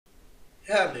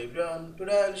Hello everyone,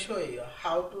 today I will show you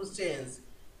how to change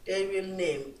table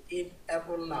name in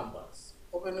Apple Numbers.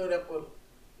 Open your Apple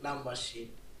number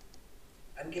sheet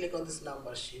and click on this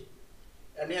number sheet,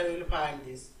 and here you will find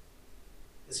this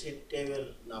sheet table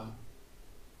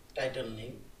title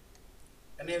name,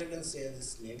 and here you can change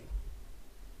this name.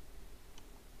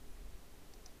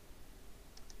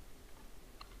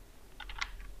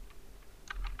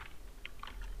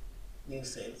 New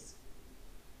cells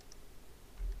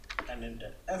and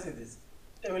enter. And see this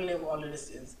table name already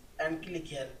changed, and click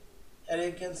here. Here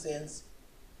you can change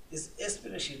this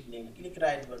spreadsheet name. Click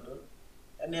right button,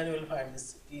 and here you will find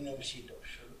this rename sheet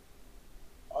option.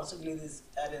 Also click this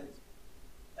arrange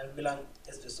and belong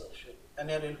space option, and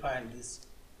here you will find this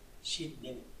sheet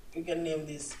name. You can name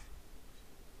this,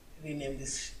 rename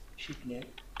this sheet name,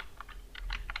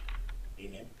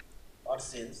 rename or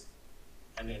change,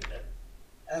 and enter.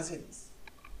 And see this.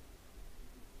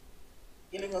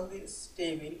 Click on this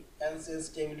table and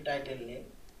change table title name.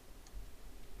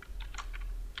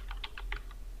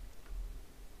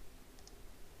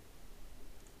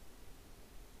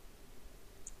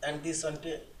 And this one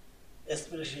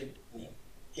spreadsheet name.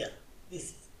 Yeah, this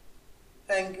is.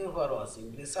 Thank you for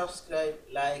watching. Please subscribe,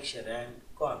 like, share, and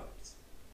comments.